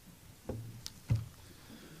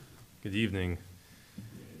Good evening.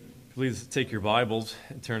 Please take your Bibles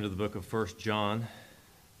and turn to the book of 1 John.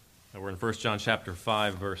 We're in 1 John chapter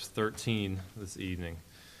 5, verse 13 this evening.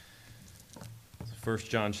 1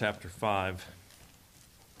 John chapter 5,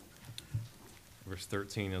 verse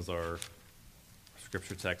 13 is our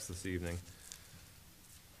scripture text this evening.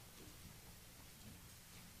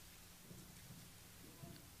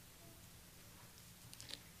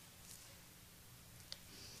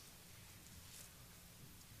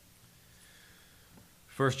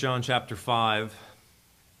 First John chapter 5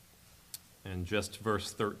 and just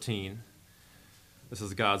verse 13. This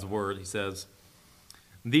is God's word. He says,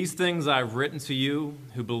 "These things I have written to you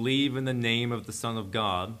who believe in the name of the Son of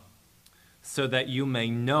God, so that you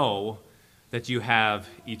may know that you have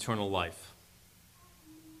eternal life."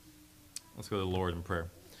 Let's go to the Lord in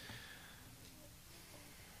prayer.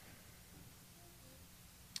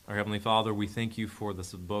 Our Heavenly Father, we thank you for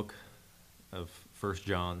this book of 1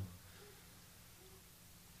 John.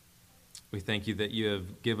 We thank you that you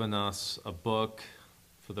have given us a book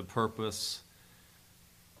for the purpose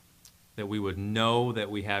that we would know that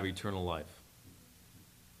we have eternal life,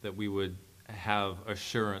 that we would have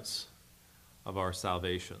assurance of our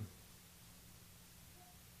salvation.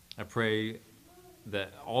 I pray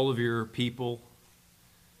that all of your people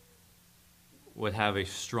would have a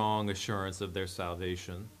strong assurance of their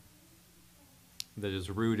salvation that is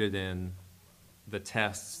rooted in the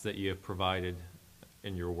tests that you have provided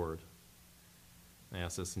in your word. I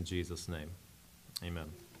ask this in Jesus' name. Amen.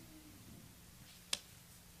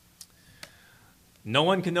 No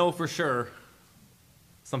one can know for sure,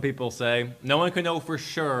 some people say, no one can know for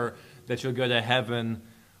sure that you'll go to heaven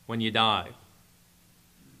when you die.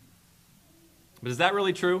 But is that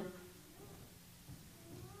really true?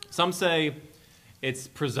 Some say it's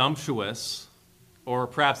presumptuous or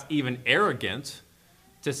perhaps even arrogant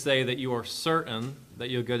to say that you are certain that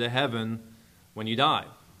you'll go to heaven when you die.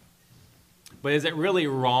 But is it really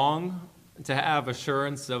wrong to have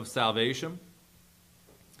assurance of salvation?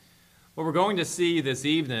 What we're going to see this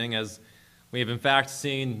evening, as we have in fact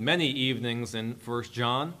seen many evenings in 1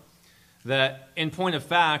 John, that in point of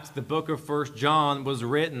fact, the book of 1 John was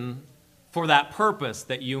written for that purpose,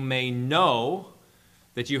 that you may know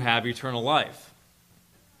that you have eternal life.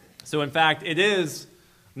 So in fact, it is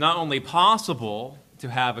not only possible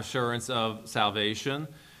to have assurance of salvation,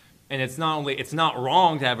 and it's not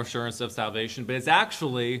wrong to have assurance of salvation, but it's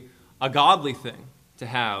actually a godly thing to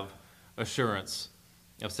have assurance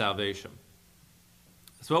of salvation.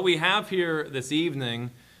 So what we have here this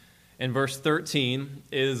evening in verse 13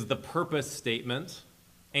 is the purpose statement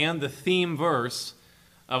and the theme verse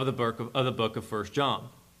of the book of 1 John.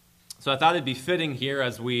 So I thought it'd be fitting here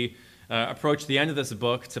as we approach the end of this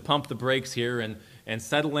book to pump the brakes here and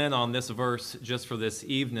settle in on this verse just for this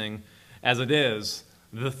evening, as it is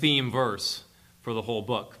the theme verse for the whole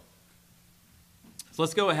book. So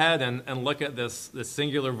let's go ahead and look at this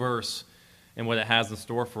singular verse and what it has in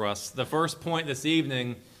store for us. The first point this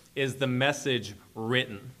evening is the message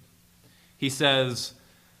written. He says,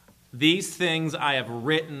 "These things I have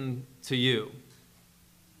written to you."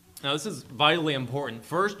 Now this is vitally important.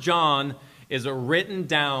 1 John is a written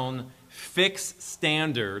down fixed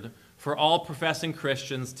standard for all professing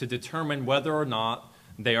Christians to determine whether or not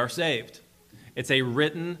they are saved. It's a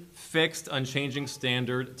written, fixed, unchanging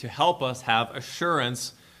standard to help us have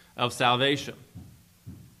assurance of salvation.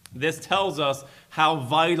 This tells us how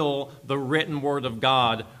vital the written Word of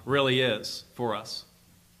God really is for us.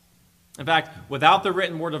 In fact, without the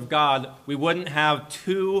written Word of God, we wouldn't have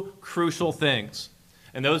two crucial things.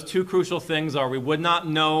 And those two crucial things are we would not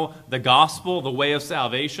know the gospel, the way of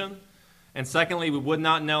salvation, and secondly, we would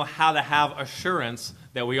not know how to have assurance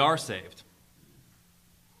that we are saved.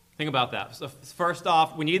 Think about that. So first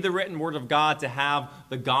off, we need the written Word of God to have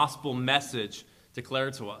the gospel message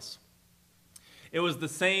declared to us. It was the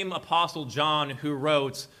same Apostle John who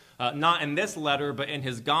wrote, not in this letter, but in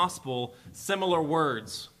his gospel, similar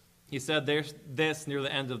words. He said this near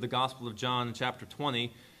the end of the Gospel of John in chapter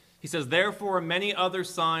 20. He says, "Therefore many other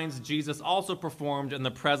signs Jesus also performed in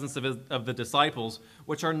the presence of the disciples,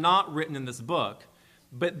 which are not written in this book.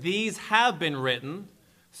 But these have been written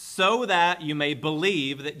so that you may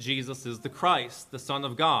believe that Jesus is the Christ, the Son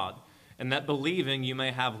of God, and that believing you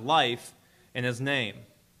may have life in his name."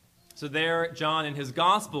 So there, John in his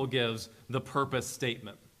gospel gives the purpose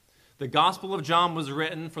statement. The Gospel of John was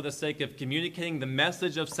written for the sake of communicating the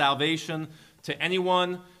message of salvation to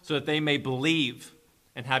anyone so that they may believe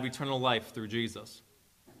and have eternal life through Jesus.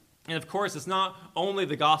 And of course, it's not only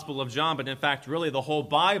the Gospel of John, but in fact, really the whole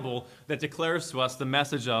Bible that declares to us the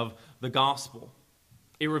message of the gospel.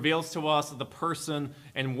 It reveals to us the person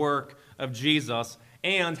and work of Jesus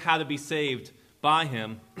and how to be saved by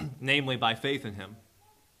him, namely by faith in him.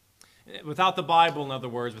 Without the Bible, in other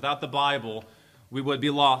words, without the Bible, we would be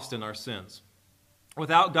lost in our sins.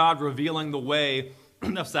 Without God revealing the way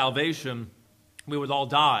of salvation, we would all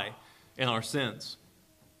die in our sins.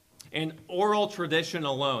 In oral tradition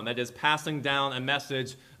alone, that is, passing down a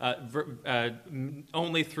message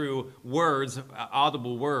only through words,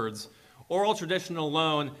 audible words, oral tradition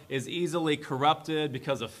alone is easily corrupted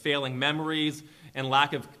because of failing memories and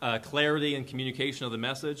lack of clarity and communication of the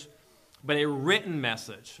message. But a written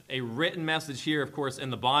message here, of course, in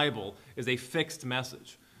the Bible, is a fixed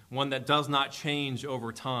message, one that does not change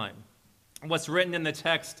over time. What's written in the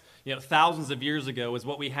text, thousands of years ago is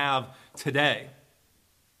what we have today.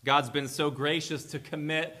 God's been so gracious to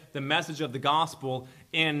commit the message of the gospel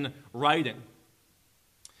in writing.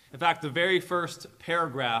 In fact, the very first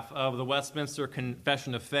paragraph of the Westminster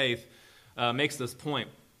Confession of Faith makes this point.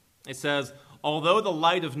 It says, "Although the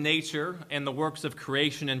light of nature and the works of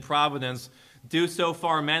creation and providence do so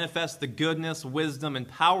far manifest the goodness, wisdom, and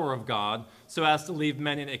power of God, so as to leave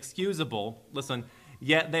men inexcusable, listen,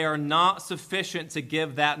 yet they are not sufficient to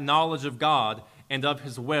give that knowledge of God and of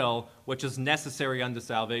his will, which is necessary unto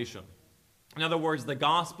salvation." In other words, the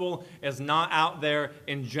gospel is not out there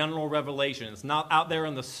in general revelation. It's not out there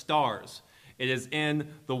in the stars. It is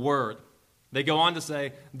in the Word. They go on to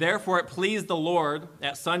say, "Therefore it pleased the Lord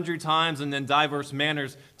at sundry times and in divers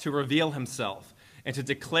manners to reveal himself, and to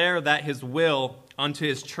declare that his will unto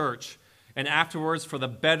his church, and afterwards for the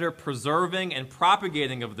better preserving and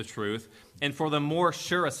propagating of the truth, and for the more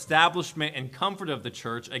sure establishment and comfort of the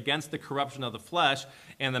church against the corruption of the flesh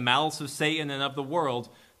and the malice of Satan and of the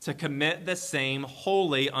world, to commit the same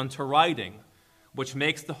wholly unto writing, which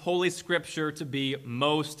makes the Holy Scripture to be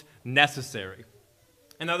most necessary."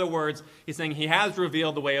 In other words, he's saying he has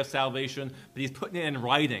revealed the way of salvation, but he's putting it in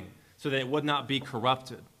writing so that it would not be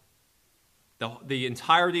corrupted. The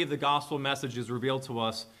entirety of the gospel message is revealed to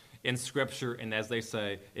us in Scripture, and as they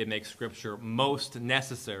say, it makes Scripture most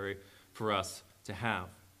necessary for us to have.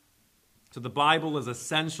 So the Bible is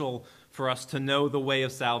essential for us to know the way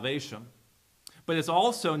of salvation. But it's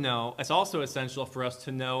also essential for us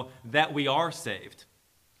to know that we are saved,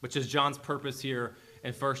 which is John's purpose here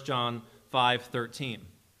in 1 John 5:13.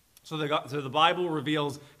 So the Bible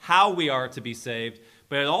reveals how we are to be saved,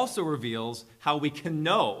 but it also reveals how we can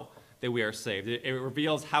know that we are saved. It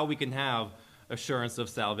reveals how we can have assurance of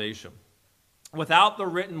salvation. Without the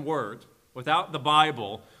written word, without the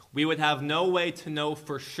Bible, we would have no way to know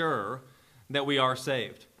for sure that we are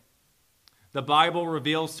saved. The Bible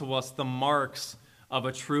reveals to us the marks of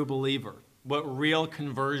a true believer, what real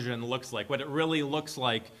conversion looks like, what it really looks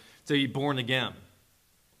like to be born again.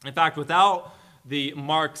 In fact, without the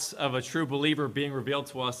marks of a true believer being revealed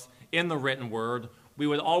to us in the written word, we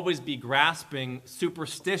would always be grasping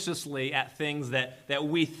superstitiously at things that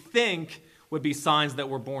we think would be signs that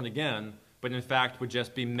we're born again, but in fact would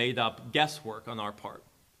just be made up guesswork on our part.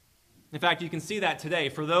 In fact, you can see that today.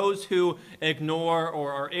 For those who ignore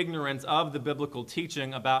or are ignorant of the biblical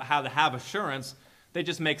teaching about how to have assurance, they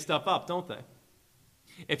just make stuff up, don't they?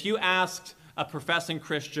 If you asked a professing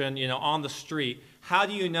Christian, on the street, how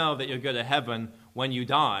do you know that you'll go to heaven when you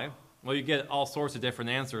die? Well, you get all sorts of different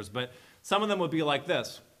answers, but some of them would be like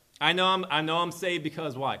this. I know I'm saved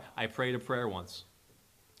because why? I prayed a prayer once.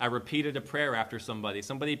 I repeated a prayer after somebody.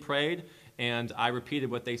 Somebody prayed, and I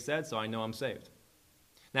repeated what they said, so I know I'm saved.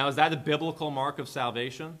 Now, is that a biblical mark of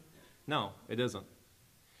salvation? No, it isn't.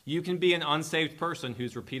 You can be an unsaved person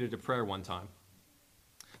who's repeated a prayer one time.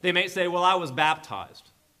 They may say, well, I was baptized.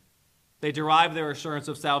 They derive their assurance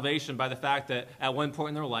of salvation by the fact that at one point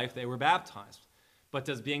in their life they were baptized. But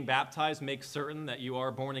does being baptized make certain that you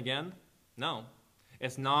are born again? No.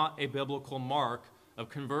 It's not a biblical mark of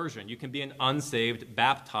conversion. You can be an unsaved,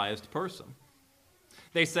 baptized person.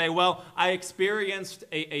 They say, well, I experienced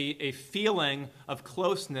a feeling of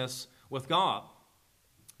closeness with God.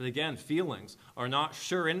 But again, feelings are not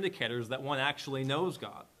sure indicators that one actually knows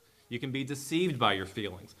God. You can be deceived by your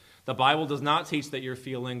feelings. The Bible does not teach that your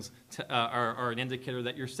feelings are an indicator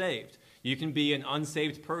that you're saved. You can be an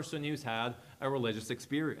unsaved person who's had a religious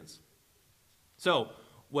experience. So,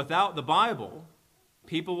 without the Bible,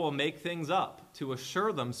 people will make things up to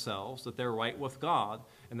assure themselves that they're right with God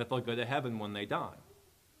and that they'll go to heaven when they die.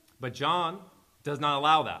 But John does not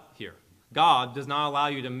allow that here. God does not allow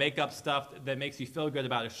you to make up stuff that makes you feel good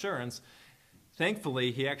about assurance.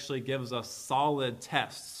 Thankfully, he actually gives us solid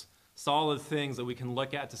tests, solid things that we can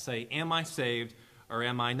look at to say, am I saved or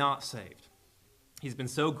am I not saved? He's been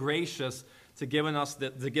so gracious to give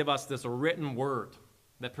us this written word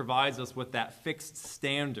that provides us with that fixed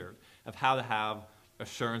standard of how to have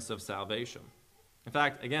assurance of salvation. In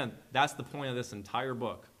fact, again, that's the point of this entire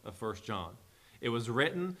book of 1 John. It was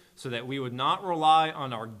written so that we would not rely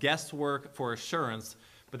on our guesswork for assurance,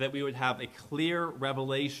 but that we would have a clear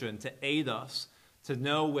revelation to aid us to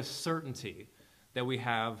know with certainty that we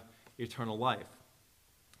have eternal life.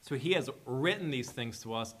 So he has written these things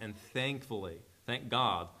to us, and thankfully, thank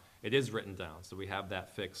God, it is written down, so we have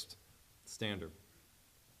that fixed standard.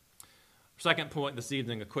 Second point this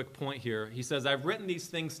evening, a quick point here. He says, I've written these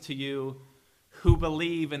things to you who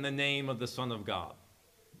believe in the name of the Son of God.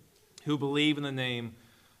 Who believe in the name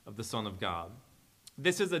of the Son of God.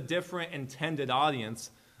 This is a different intended audience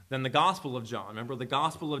than the Gospel of John. Remember, the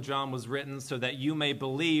Gospel of John was written so that you may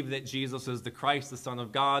believe that Jesus is the Christ, the Son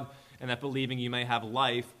of God, and that believing you may have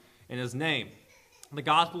life in his name. The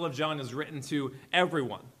Gospel of John is written to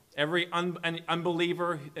everyone, every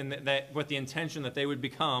unbeliever, and that with the intention that they would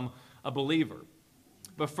become a believer.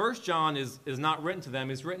 But 1 John is not written to them.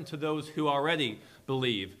 It's written to those who already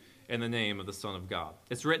believe in the name of the Son of God.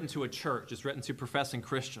 It's written to a church. It's written to professing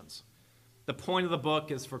Christians. The point of the book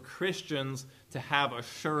is for Christians to have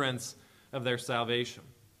assurance of their salvation.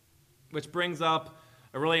 Which brings up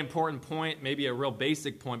a really important point, maybe a real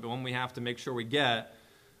basic point, but one we have to make sure we get.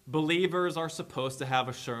 Believers are supposed to have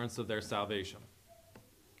assurance of their salvation.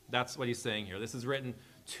 That's what he's saying here. This is written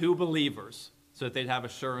to believers so that they'd have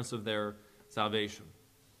assurance of their salvation.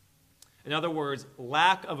 In other words,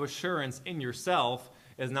 lack of assurance in yourself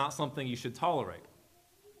is not something you should tolerate.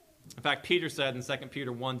 In fact, Peter said in 2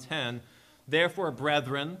 Peter 1:10, therefore,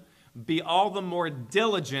 brethren, be all the more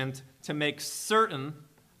diligent to make certain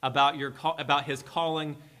about his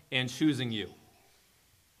calling and choosing you.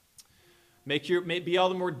 Be all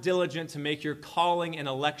the more diligent to make your calling and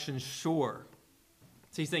election sure.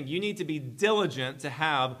 So he's saying you need to be diligent to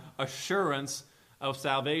have assurance of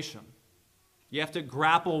salvation. You have to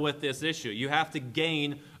grapple with this issue. You have to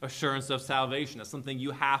gain assurance of salvation. It's something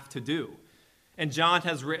you have to do. And John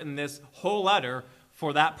has written this whole letter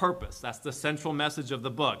for that purpose. That's the central message of the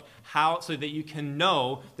book. So that you can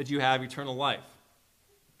know that you have eternal life.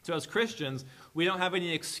 So as Christians, we don't have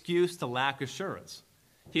any excuse to lack assurance.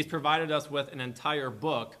 He's provided us with an entire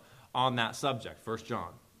book on that subject, 1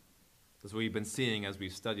 John. That's what we've been seeing as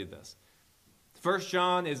we've studied this. 1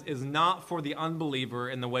 John is not for the unbeliever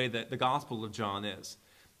in the way that the Gospel of John is.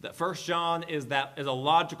 That 1 John is a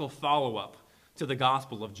logical follow-up to the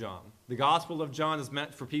Gospel of John. The Gospel of John is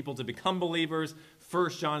meant for people to become believers. 1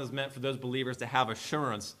 John is meant for those believers to have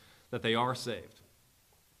assurance that they are saved.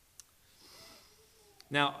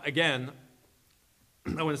 Now, again,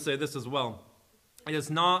 I want to say this as well. It's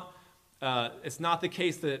not the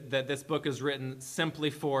case that this book is written simply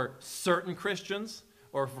for certain Christians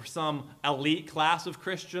or for some elite class of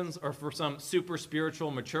Christians or for some super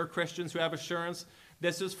spiritual, mature Christians who have assurance.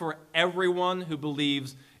 This is for everyone who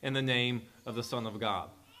believes in the name of the Son of God.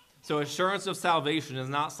 So assurance of salvation is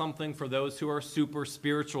not something for those who are super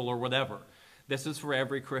spiritual or whatever. This is for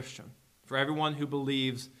every Christian, for everyone who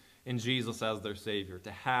believes in Jesus as their Savior,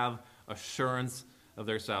 to have assurance of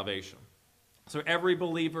their salvation. So every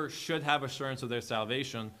believer should have assurance of their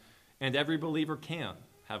salvation, and every believer can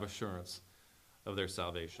have assurance of their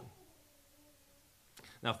salvation.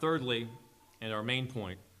 Now, thirdly, and our main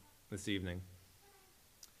point this evening,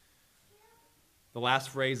 the last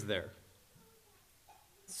phrase there,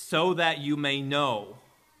 so that you may know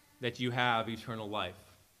that you have eternal life.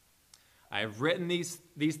 I have written these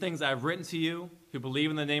things I have written to you who believe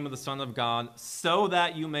in the name of the Son of God, so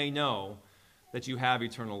that you may know that you have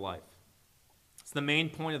eternal life. It's the main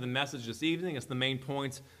point of the message this evening. It's the main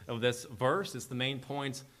point of this verse. It's the main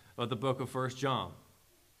point of the book of 1 John.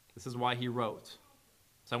 This is why he wrote.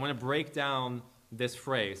 So I want to break down this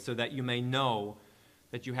phrase, so that you may know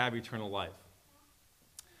that you have eternal life.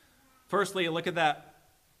 Firstly, look at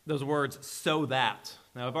those words, so that.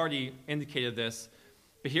 Now, I've already indicated this,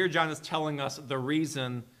 but here John is telling us the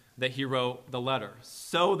reason that he wrote the letter,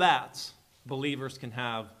 so that believers can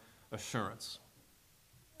have assurance.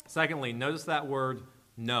 Secondly, notice that word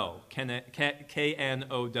know,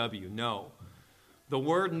 K-N-O-W, know. The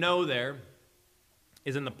word know there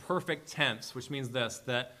is in the perfect tense, which means this,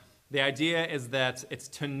 that the idea is that it's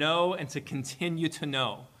to know and to continue to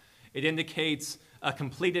know. It indicates a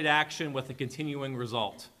completed action with a continuing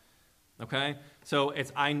result. Okay? So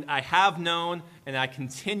it's I have known and I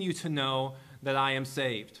continue to know that I am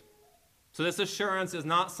saved. So this assurance is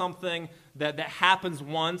not something that happens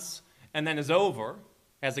once and then is over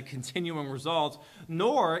as a continuing result,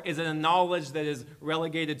 nor is it a knowledge that is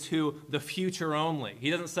relegated to the future only.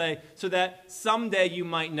 He doesn't say, so that someday you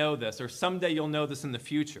might know this, or someday you'll know this in the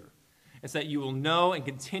future. It's that you will know and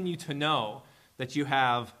continue to know that you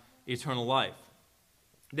have eternal life.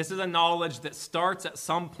 This is a knowledge that starts at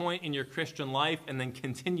some point in your Christian life and then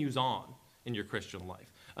continues on in your Christian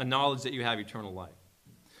life. A knowledge that you have eternal life.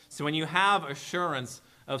 So when you have assurance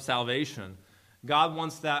of salvation, God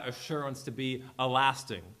wants that assurance to be a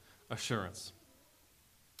lasting assurance.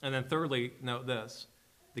 And then thirdly, note this,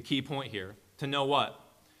 the key point here. To know what?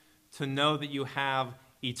 To know that you have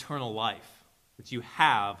eternal life. That you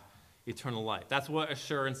have eternal life. That's what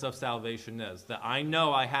assurance of salvation is. That I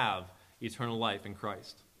know I have eternal life in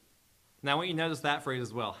Christ. Now I want you to notice that phrase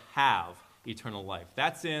as well. Have eternal life.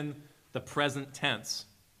 That's in the present tense.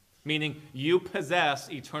 Meaning you possess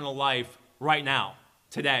eternal life right now,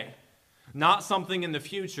 today. Not something in the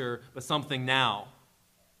future, but something now.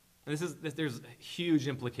 And there's a huge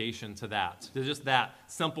implication to that. There's just that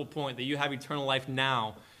simple point that you have eternal life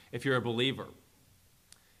now if you're a believer.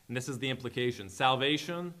 And this is the implication.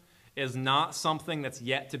 Salvation is not something that's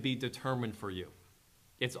yet to be determined for you.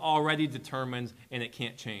 It's already determined and it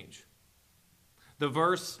can't change.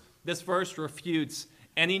 This verse refutes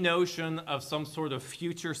any notion of some sort of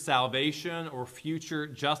future salvation or future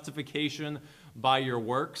justification by your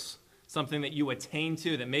works, something that you attain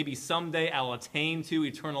to, that maybe someday I'll attain to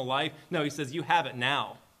eternal life. No, he says you have it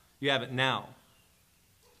now. You have it now.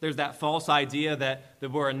 There's that false idea that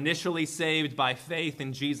we're initially saved by faith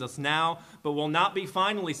in Jesus now, but will not be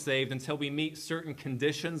finally saved until we meet certain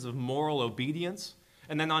conditions of moral obedience.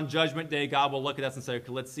 And then on Judgment Day, God will look at us and say,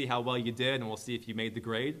 okay, let's see how well you did, and we'll see if you made the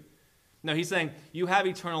grade. No, he's saying you have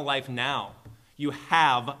eternal life now. You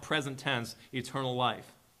have, present tense, eternal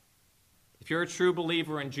life. If you're a true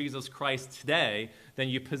believer in Jesus Christ today, then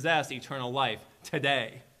you possess eternal life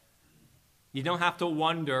today. You don't have to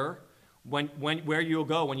wonder where you'll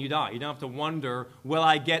go when you die. You don't have to wonder, will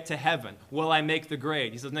I get to heaven? Will I make the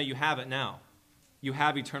grade? He says, no, you have it now. You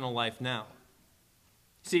have eternal life now.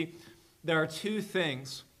 See, there are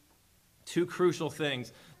two crucial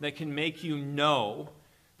things that can make you know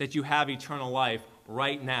that you have eternal life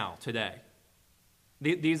right now, today.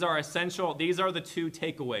 These are essential. These are the two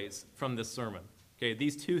takeaways from this sermon. Okay,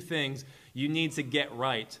 these two things you need to get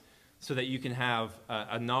right so that you can have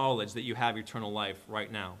a knowledge that you have eternal life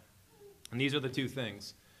right now. And these are the two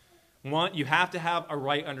things. One, you have to have a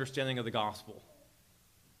right understanding of the gospel.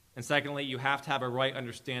 And secondly, you have to have a right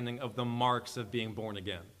understanding of the marks of being born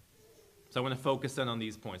again. So I want to focus in on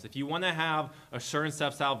these points. If you want to have assurance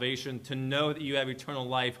of salvation, to know that you have eternal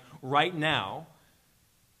life right now,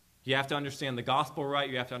 you have to understand the gospel right.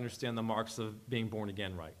 You have to understand the marks of being born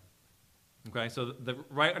again right. Okay, so the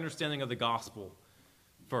right understanding of the gospel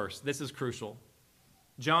first. This is crucial.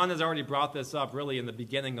 John has already brought this up really in the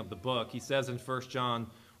beginning of the book. He says in 1 John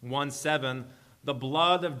 1:7, the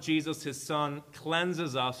blood of Jesus, his son,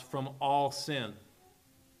 cleanses us from all sin.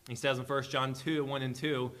 He says in 1 John 2:1 and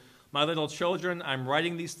 2, my little children, I'm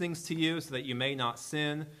writing these things to you so that you may not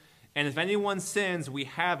sin. And if anyone sins, we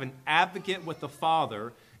have an advocate with the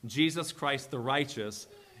Father, Jesus Christ the righteous.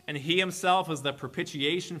 And he himself is the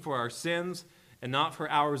propitiation for our sins, and not for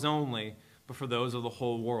ours only, but for those of the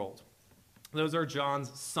whole world. Those are John's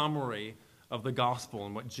summary of the gospel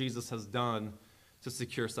and what Jesus has done to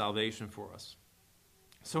secure salvation for us.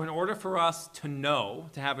 So in order for us to know,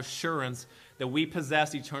 to have assurance that we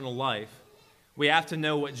possess eternal life, we have to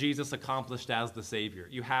know what Jesus accomplished as the Savior.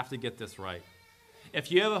 You have to get this right. If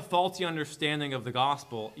you have a faulty understanding of the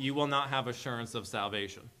gospel, you will not have assurance of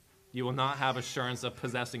salvation. You will not have assurance of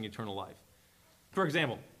possessing eternal life. For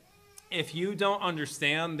example, if you don't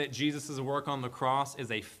understand that Jesus' work on the cross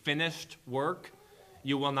is a finished work,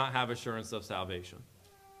 you will not have assurance of salvation.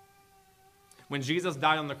 When Jesus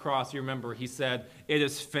died on the cross, you remember, he said, it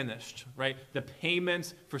is finished, right? The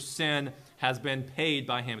payment for sin has been paid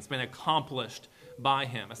by him. It's been accomplished by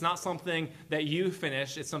him. It's not something that you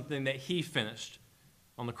finished. It's something that he finished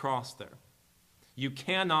on the cross there. You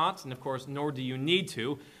cannot, and of course, nor do you need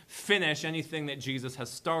to, finish anything that Jesus has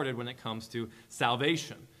started when it comes to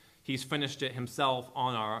salvation. He's finished it himself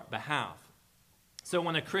on our behalf. So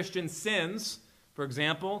when a Christian sins, for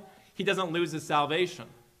example, he doesn't lose his salvation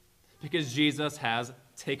because Jesus has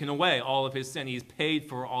taken away all of his sin. He's paid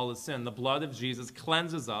for all his sin. The blood of Jesus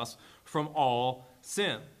cleanses us from all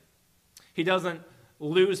sin. He doesn't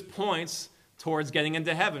lose points towards getting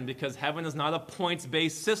into heaven because heaven is not a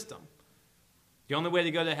points-based system. The only way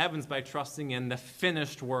to go to heaven is by trusting in the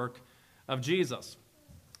finished work of Jesus.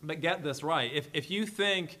 But get this right. If you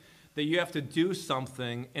think that you have to do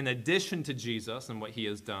something in addition to Jesus and what he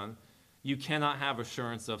has done, you cannot have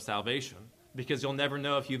assurance of salvation because you'll never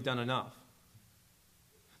know if you've done enough.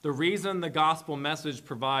 The reason the gospel message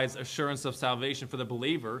provides assurance of salvation for the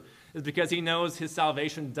believer is because he knows his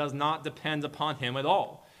salvation does not depend upon him at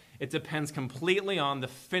all. It depends completely on the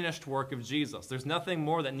finished work of Jesus. There's nothing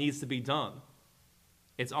more that needs to be done.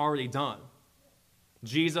 It's already done.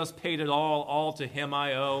 Jesus paid it all to him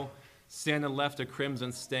I owe. Sin had left a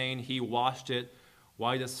crimson stain. He washed it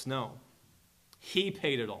white as snow. He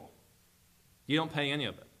paid it all. You don't pay any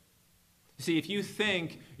of it. You see, if you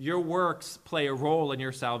think your works play a role in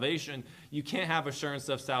your salvation, you can't have assurance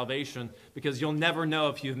of salvation because you'll never know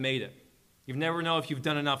if you've made it. You'll never know if you've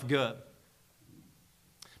done enough good.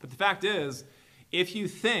 But the fact is, if you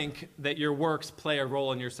think that your works play a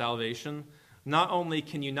role in your salvation, not only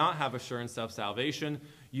can you not have assurance of salvation,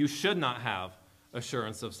 you should not have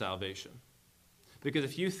assurance of salvation. Because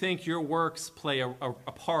if you think your works play a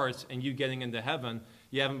part in you getting into heaven,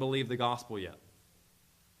 you haven't believed the gospel yet.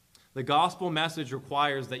 The gospel message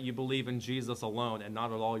requires that you believe in Jesus alone and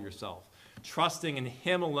not at all yourself. Trusting in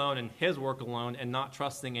him alone and his work alone and not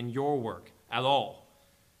trusting in your work at all.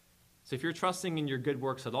 So if you're trusting in your good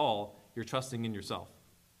works at all, you're trusting in yourself.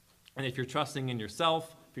 And if you're trusting in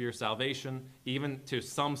yourself for your salvation, even to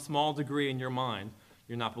some small degree in your mind,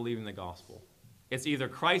 you're not believing the gospel. It's either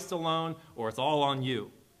Christ alone or it's all on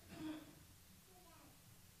you.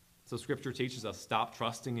 So Scripture teaches us, stop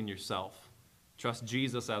trusting in yourself. Trust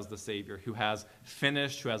Jesus as the Savior who has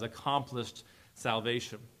finished, who has accomplished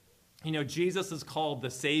salvation. You know, Jesus is called the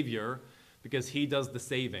Savior because he does the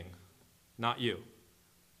saving, not you.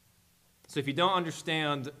 So if you don't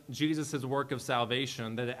understand Jesus' work of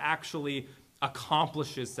salvation, that it actually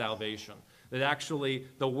accomplishes salvation, that actually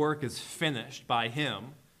the work is finished by him,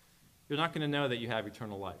 you're not going to know that you have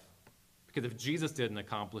eternal life. Because if Jesus didn't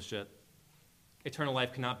accomplish it, eternal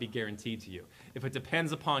life cannot be guaranteed to you. If it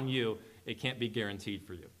depends upon you, it can't be guaranteed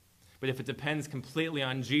for you. But if it depends completely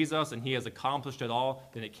on Jesus and he has accomplished it all,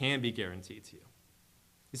 then it can be guaranteed to you.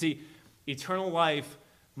 You see, eternal life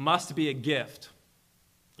must be a gift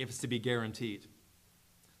if it's to be guaranteed.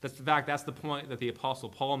 That's the point that the Apostle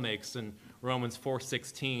Paul makes in Romans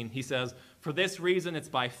 4:16. He says, "For this reason it's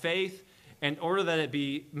by faith, in order that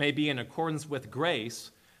it may be in accordance with grace,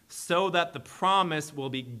 so that the promise will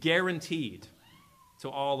be guaranteed to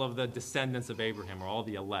all of the descendants of Abraham," or all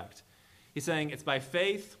the elect. He's saying it's by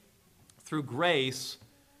faith through grace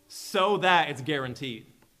so that it's guaranteed.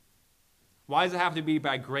 Why does it have to be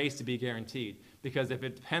by grace to be guaranteed? Because if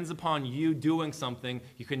it depends upon you doing something,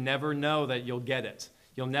 you can never know that you'll get it.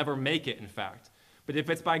 You'll never make it, in fact. But if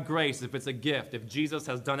it's by grace, if it's a gift, if Jesus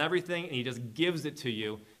has done everything and he just gives it to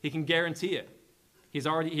you, he can guarantee it. He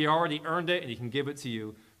already earned it and he can give it to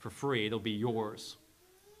you for free. It'll be yours.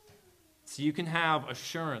 So you can have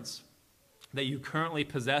assurance that you currently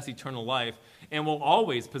possess eternal life and will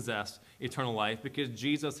always possess eternal life because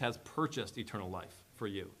Jesus has purchased eternal life for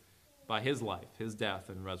you by his life, his death,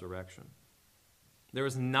 and resurrection. There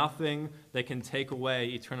is nothing that can take away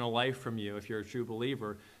eternal life from you if you're a true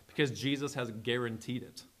believer because Jesus has guaranteed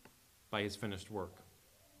it by his finished work.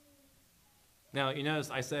 Now, you notice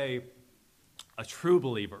I say a true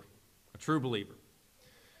believer.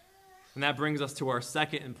 And that brings us to our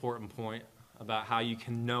second important point about how you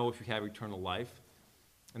can know if you have eternal life,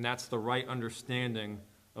 and that's the right understanding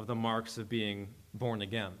of the marks of being born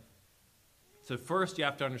again. So first you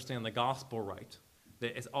have to understand the gospel right,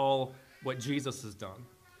 that it's all what Jesus has done.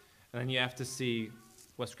 And then you have to see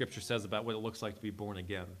what Scripture says about what it looks like to be born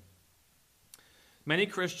again. Many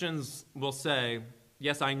Christians will say,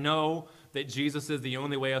 yes, I know that Jesus is the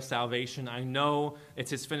only way of salvation. I know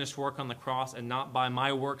it's his finished work on the cross and not by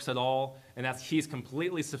my works at all, and that he's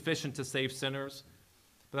completely sufficient to save sinners.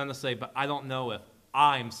 But then they'll say, but I don't know if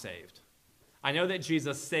I'm saved. I know that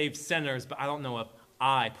Jesus saved sinners, but I don't know if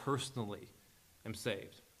I personally am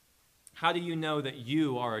saved. How do you know that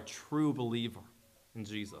you are a true believer in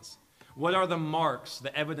Jesus? What are the marks,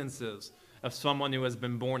 the evidences of someone who has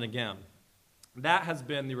been born again? That has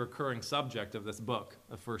been the recurring subject of this book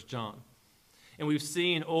of 1 John. And we've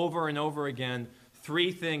seen over and over again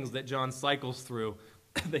three things that John cycles through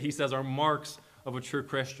that he says are marks of a true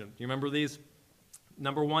Christian. Do you remember these?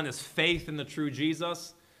 Number one is faith in the true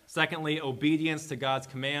Jesus. Secondly, obedience to God's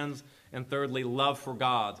commands. And thirdly, love for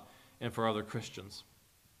God and for other Christians.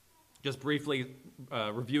 Just briefly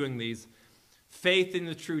reviewing these. Faith in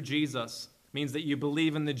the true Jesus means that you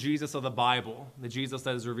believe in the Jesus of the Bible, the Jesus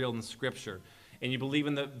that is revealed in Scripture, and you believe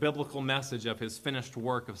in the biblical message of his finished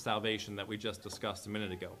work of salvation that we just discussed a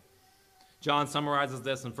minute ago. John summarizes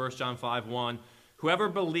this in 1 John 5:1. Whoever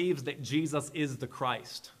believes that Jesus is the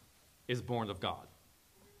Christ is born of God.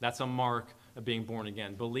 That's a mark of being born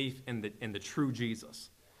again. Belief in the true Jesus.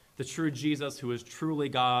 The true Jesus who is truly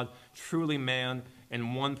God, truly man,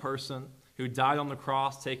 and one person, who died on the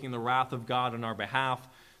cross taking the wrath of God on our behalf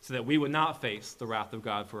so that we would not face the wrath of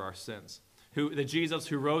God for our sins. the Jesus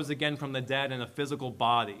who rose again from the dead in a physical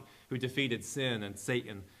body, who defeated sin and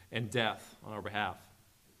Satan and death on our behalf.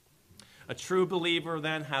 A true believer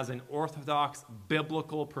then has an orthodox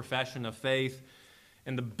biblical profession of faith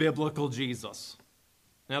in the biblical Jesus.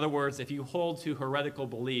 In other words, if you hold to heretical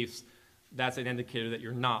beliefs, that's an indicator that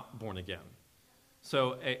you're not born again.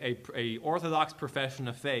 So a orthodox profession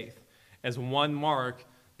of faith is one mark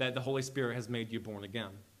that the Holy Spirit has made you born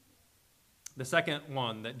again. The second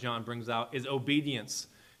one that John brings out is obedience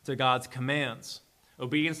to God's commands.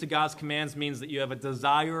 Obedience to God's commands means that you have a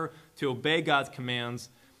desire to obey God's commands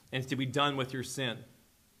and to be done with your sin.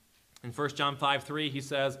 In 1 John 5:3, he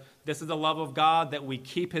says, "This is the love of God, that we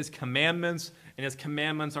keep his commandments, and his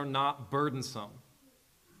commandments are not burdensome."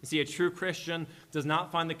 You see, a true Christian does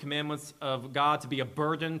not find the commandments of God to be a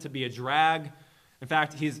burden, to be a drag. In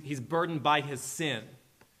fact, he's burdened by his sin,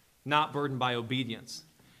 not burdened by obedience.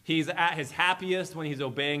 He's at his happiest when he's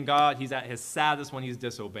obeying God. He's at his saddest when he's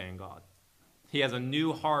disobeying God. He has a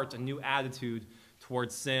new heart, a new attitude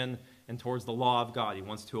towards sin and towards the law of God. He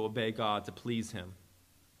wants to obey God to please him.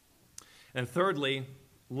 And thirdly,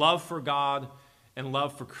 love for God and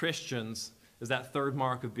love for Christians is that third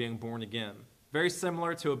mark of being born again. Very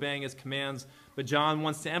similar to obeying his commands, but John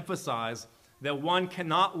wants to emphasize that one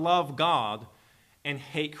cannot love God and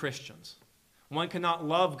hate Christians. One cannot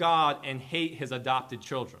love God and hate his adopted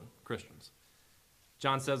children, Christians.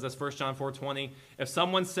 John says this, 1 John 4:20, "If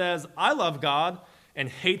someone says, 'I love God,' and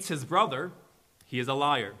hates his brother, he is a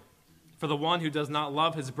liar. For the one who does not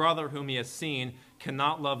love his brother whom he has seen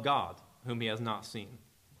cannot love God whom he has not seen."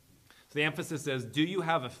 So the emphasis is, do you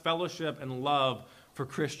have a fellowship and love for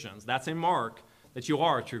Christians? That's a mark that you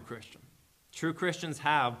are a true Christian. True Christians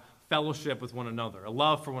have fellowship with one another, a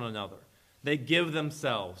love for one another. They give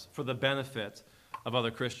themselves for the benefit of other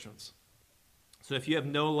Christians. So if you have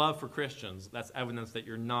no love for Christians, that's evidence that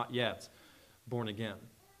you're not yet born again.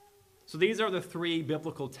 So these are the three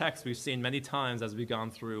biblical texts we've seen many times as we've gone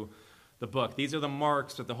through the book. These are the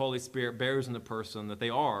marks that the Holy Spirit bears in a person, that they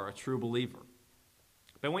are a true believer.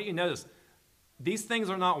 But I want you to notice, these things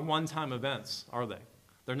are not one-time events, are they?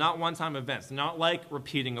 They're not one-time events. They're not like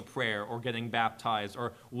repeating a prayer or getting baptized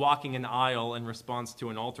or walking an aisle in response to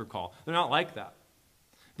an altar call. They're not like that.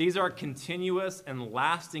 These are continuous and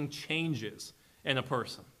lasting changes in a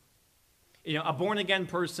person. You know, a born-again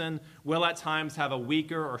person will at times have a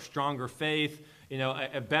weaker or stronger faith,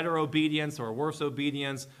 a better obedience or a worse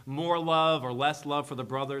obedience, more love or less love for the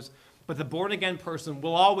brothers. But the born-again person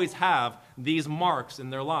will always have these marks in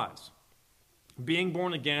their lives. Being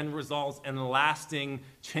born again results in lasting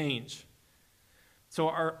change. So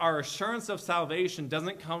our assurance of salvation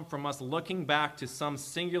doesn't come from us looking back to some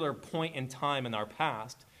singular point in time in our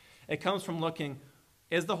past. It comes from looking,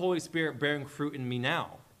 is the Holy Spirit bearing fruit in me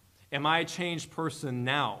now? Am I a changed person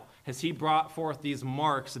now? Has he brought forth these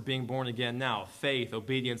marks of being born again now? Faith,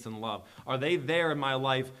 obedience, and love. Are they there in my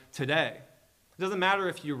life today? It doesn't matter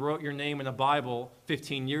if you wrote your name in a Bible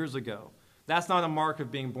 15 years ago. That's not a mark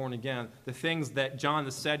of being born again. The things that John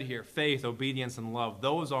has said here, faith, obedience, and love,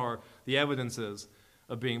 those are the evidences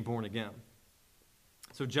of being born again.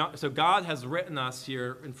 So God has written us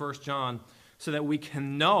here in 1 John so that we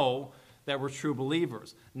can know that we're true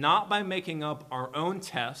believers, not by making up our own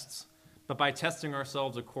tests, but by testing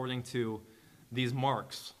ourselves according to these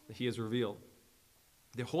marks that he has revealed.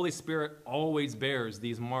 The Holy Spirit always bears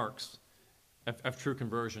these marks of true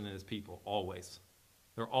conversion in his people, always.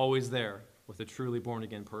 They're always there with a truly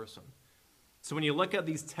born-again person. So when you look at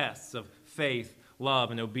these tests of faith,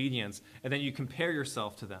 love, and obedience, and then you compare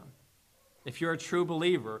yourself to them, if you're a true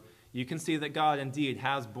believer, you can see that God indeed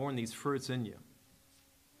has borne these fruits in you.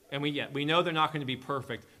 And we know they're not going to be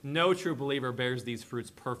perfect. No true believer bears these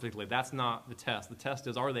fruits perfectly. That's not the test. The test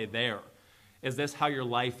is, are they there? Is this how your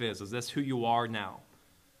life is? Is this who you are now?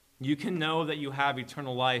 You can know that you have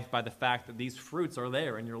eternal life by the fact that these fruits are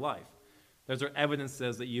there in your life. Those are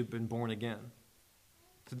evidences that you've been born again.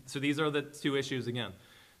 So these are the two issues again.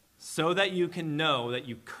 So that you can know that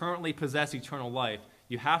you currently possess eternal life,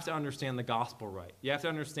 you have to understand the gospel right. You have to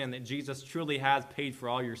understand that Jesus truly has paid for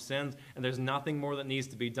all your sins, and there's nothing more that needs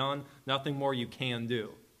to be done, nothing more you can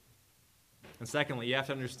do. And secondly, you have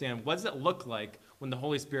to understand, what does it look like when the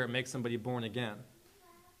Holy Spirit makes somebody born again?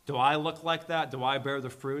 Do I look like that? Do I bear the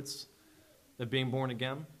fruits of being born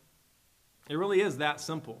again? It really is that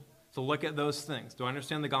simple. So look at those things. Do I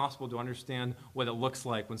understand the gospel? Do I understand what it looks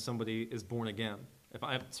like when somebody is born again?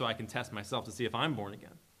 So I can test myself to see if I'm born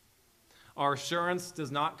again. Our assurance does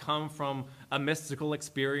not come from a mystical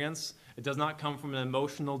experience. It does not come from an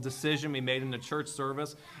emotional decision we made in a church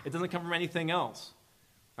service. It doesn't come from anything else.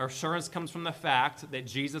 Our assurance comes from the fact that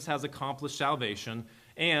Jesus has accomplished salvation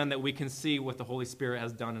and that we can see what the Holy Spirit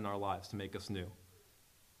has done in our lives to make us new.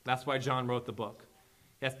 That's why John wrote the book.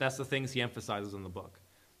 That's the things he emphasizes in the book.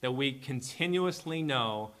 That we continuously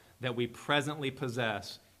know that we presently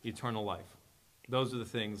possess eternal life. Those are the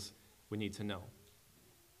things we need to know.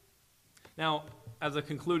 Now, as a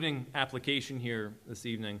concluding application here this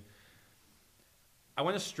evening, I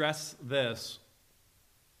want to stress this.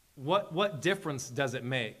 What difference does it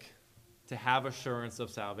make to have assurance of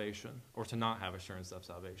salvation or to not have assurance of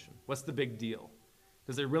salvation? What's the big deal?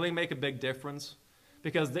 Does it really make a big difference?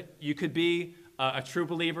 Because you could be a true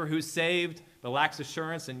believer who's saved but lacks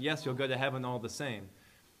assurance, and yes, you'll go to heaven all the same.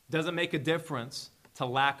 Does it make a difference to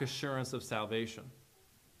lack assurance of salvation?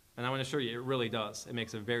 And I want to assure you, it really does. It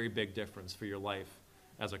makes a very big difference for your life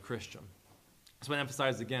as a Christian. So I want to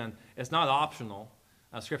emphasize again, it's not optional.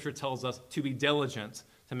 Scripture tells us to be diligent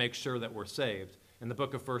to make sure that we're saved. And the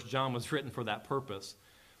book of 1 John was written for that purpose.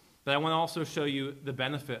 But I want to also show you the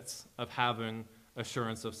benefits of having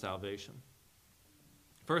assurance of salvation.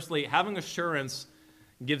 Firstly, having assurance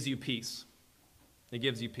gives you peace. It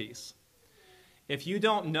gives you peace. If you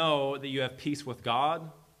don't know that you have peace with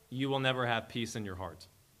God, you will never have peace in your heart.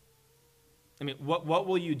 I mean, what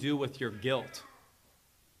will you do with your guilt?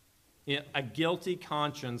 A guilty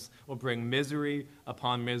conscience will bring misery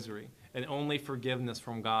upon misery, and only forgiveness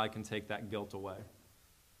from God can take that guilt away.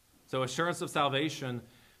 So assurance of salvation,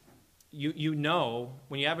 you know,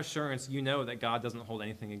 when you have assurance, you know that God doesn't hold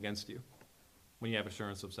anything against you when you have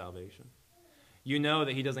assurance of salvation. You know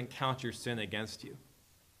that he doesn't count your sin against you.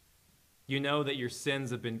 You know that your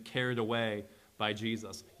sins have been carried away by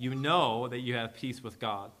Jesus. You know that you have peace with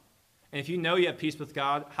God. And if you know you have peace with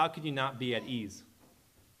God, how can you not be at ease?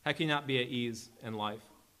 How can you not be at ease in life?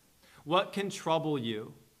 What can trouble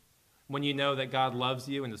you when you know that God loves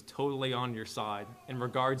you and is totally on your side and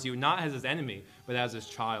regards you not as his enemy, but as his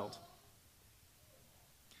child?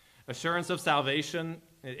 Assurance of salvation,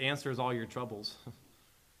 it answers all your troubles.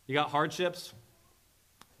 You got hardships?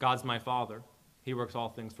 God's my Father. He works all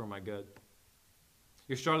things for my good.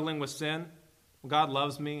 You're struggling with sin? Well, God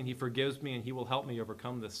loves me and he forgives me and he will help me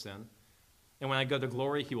overcome this sin. And when I go to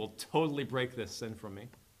glory, he will totally break this sin from me.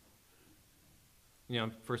 You know,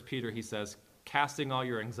 in 1 Peter, he says, casting all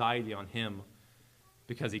your anxiety on him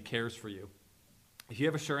because he cares for you. If you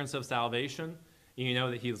have assurance of salvation, and you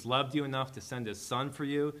know that he has loved you enough to send his son for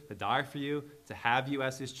you, to die for you, to have you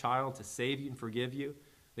as his child, to save you and forgive you,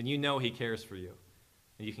 then you know he cares for you.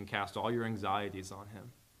 And you can cast all your anxieties on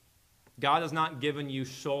him. God has not given you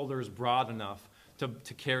shoulders broad enough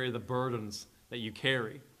to carry the burdens that you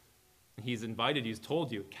carry. He's invited you, he's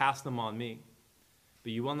told you, cast them on me.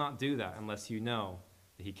 But you will not do that unless you know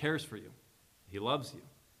that he cares for you. He loves you.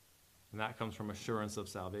 And that comes from assurance of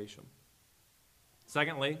salvation.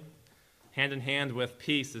 Secondly, hand in hand with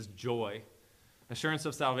peace is joy. Assurance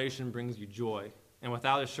of salvation brings you joy. And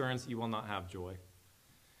without assurance, you will not have joy.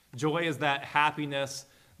 Joy is that happiness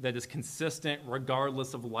that is consistent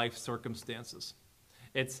regardless of life circumstances.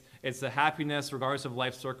 It's the happiness regardless of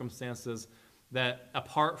life circumstances that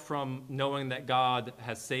apart from knowing that God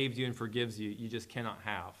has saved you and forgives you, you just cannot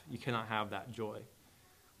have. You cannot have that joy.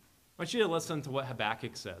 I want you to listen to what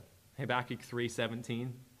Habakkuk said. Habakkuk 3:17. He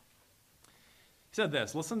said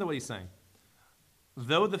this. Listen to what he's saying.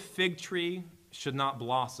 Though the fig tree should not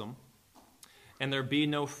blossom, and there be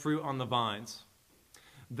no fruit on the vines,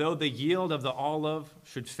 though the yield of the olive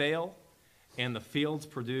should fail, and the fields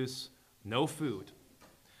produce no food,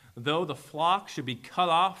 though the flock should be cut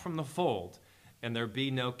off from the fold, and there be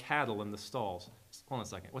no cattle in the stalls. Hold on a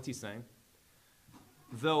second. What's he saying?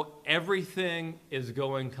 Though everything is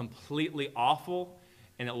going completely awful,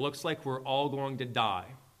 and it looks like we're all going to die,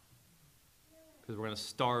 because we're going to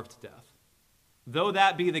starve to death. Though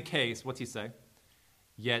that be the case, what's he say?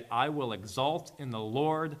 Yet I will exult in the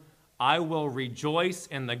Lord. I will rejoice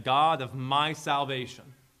in the God of my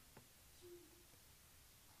salvation.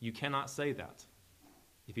 You cannot say that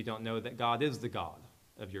if you don't know that God is the God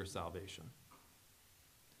of your salvation.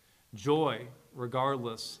 Joy,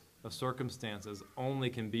 regardless of circumstances, only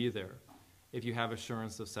can be there if you have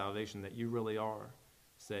assurance of salvation that you really are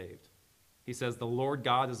saved. He says, the Lord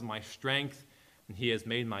God is my strength, and he has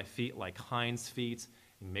made my feet like hinds' feet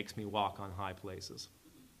and makes me walk on high places.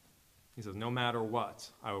 He says, no matter what,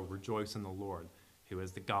 I will rejoice in the Lord, who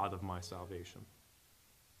is the God of my salvation.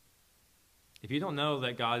 If you don't know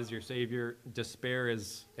that God is your Savior, despair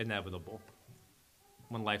is inevitable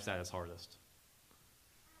when life's at its hardest.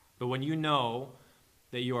 But when you know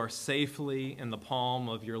that you are safely in the palm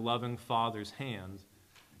of your loving Father's hand,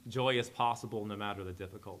 joy is possible no matter the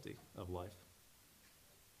difficulty of life.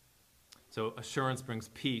 So assurance brings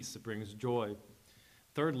peace, it brings joy.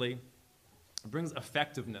 Thirdly, It brings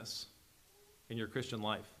effectiveness in your Christian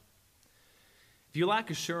life. If you lack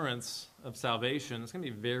assurance of salvation, it's going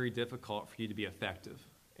to be very difficult for you to be effective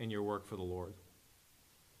in your work for the Lord.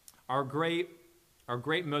 Our great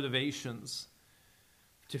motivations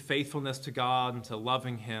to faithfulness to God and to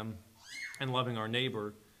loving Him and loving our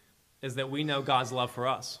neighbor is that we know God's love for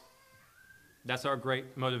us. That's our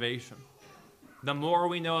great motivation. The more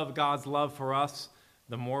we know of God's love for us,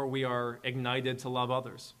 the more we are ignited to love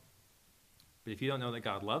others. But if you don't know that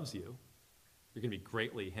God loves you, you're going to be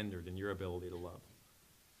greatly hindered in your ability to love.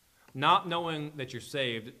 Not knowing that you're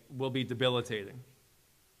saved will be debilitating.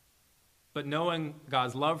 But knowing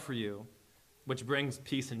God's love for you, which brings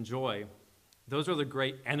peace and joy, those are the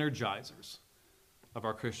great energizers of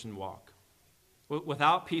our Christian walk.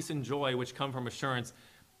 Without peace and joy, which come from assurance,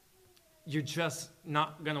 you're just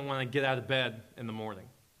not going to want to get out of bed in the morning.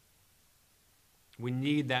 We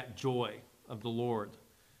need that joy of the Lord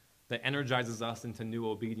that energizes us into new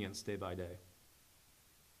obedience day by day.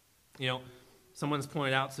 You know, someone's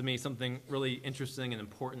pointed out to me something really interesting and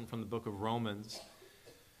important from the book of Romans,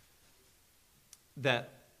 that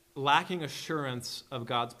lacking assurance of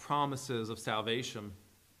God's promises of salvation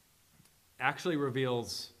actually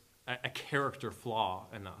reveals a character flaw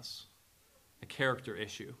in us, a character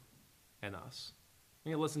issue in us.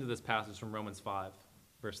 You listen to this passage from Romans 5,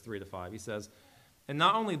 verse 3 to 5. He says, "And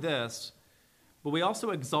not only this, but we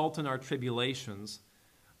also exult in our tribulations,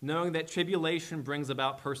 knowing that tribulation brings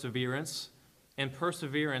about perseverance, and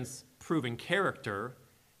perseverance proving character,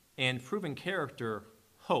 and proving character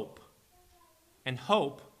hope. And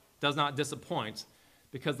hope does not disappoint,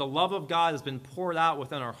 because the love of God has been poured out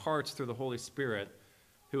within our hearts through the Holy Spirit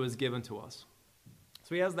who is given to us."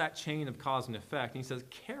 So he has that chain of cause and effect. And he says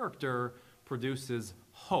character produces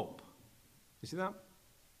hope. You see that?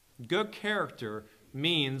 Good character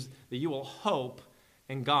means that you will hope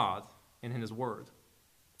in God and in His Word.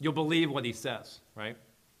 You'll believe what He says, right?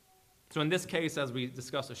 So in this case, as we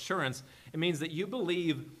discuss assurance, it means that you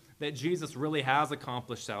believe that Jesus really has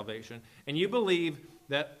accomplished salvation. And you believe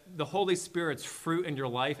that the Holy Spirit's fruit in your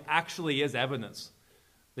life actually is evidence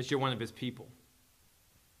that you're one of His people.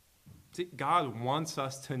 See, God wants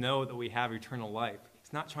us to know that we have eternal life.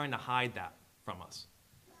 He's not trying to hide that from us.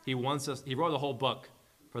 He wants us, He wrote a whole book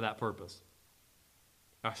for that purpose.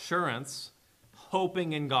 Assurance,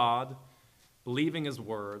 hoping in God, believing His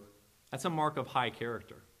Word, that's a mark of high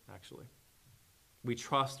character, actually. We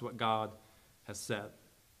trust what God has said.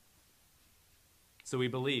 So we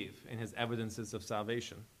believe in His evidences of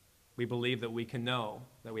salvation. We believe that we can know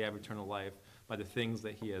that we have eternal life by the things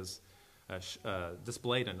that He has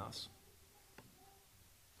displayed in us.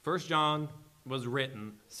 1 John was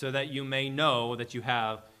written so that you may know that you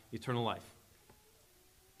have eternal life.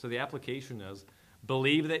 So the application is,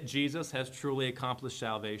 believe that Jesus has truly accomplished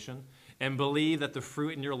salvation, and believe that the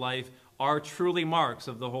fruit in your life are truly marks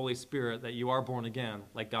of the Holy Spirit, that you are born again,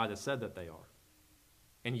 like God has said that they are.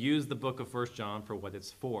 And use the book of 1 John for what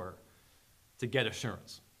it's for, to get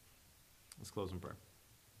assurance. Let's close in prayer.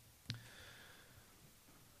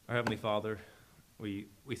 Our Heavenly Father, we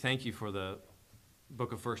thank You for the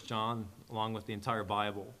book of 1 John, along with the entire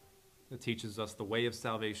Bible, that teaches us the way of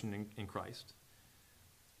salvation in Christ.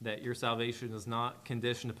 That Your salvation is not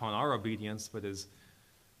conditioned upon our obedience, but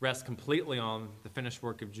rests completely on the finished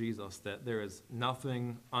work of Jesus, that there is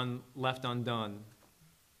nothing left undone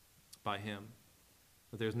by Him.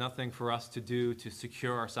 That there's nothing for us to do to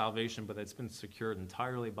secure our salvation, but it's been secured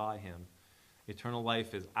entirely by Him. Eternal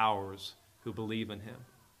life is ours who believe in Him.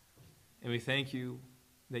 And we thank You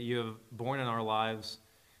that You have borne in our lives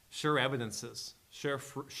sure evidences, sure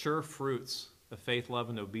fruits of faith, love,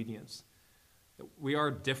 and obedience. That we are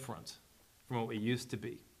different from what we used to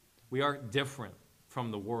be. We are different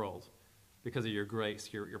from the world because of Your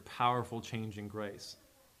grace, your powerful changing grace.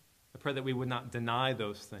 I pray that we would not deny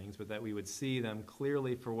those things, but that we would see them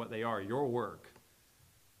clearly for what they are, Your work,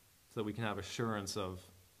 so that we can have assurance of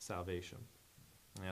salvation.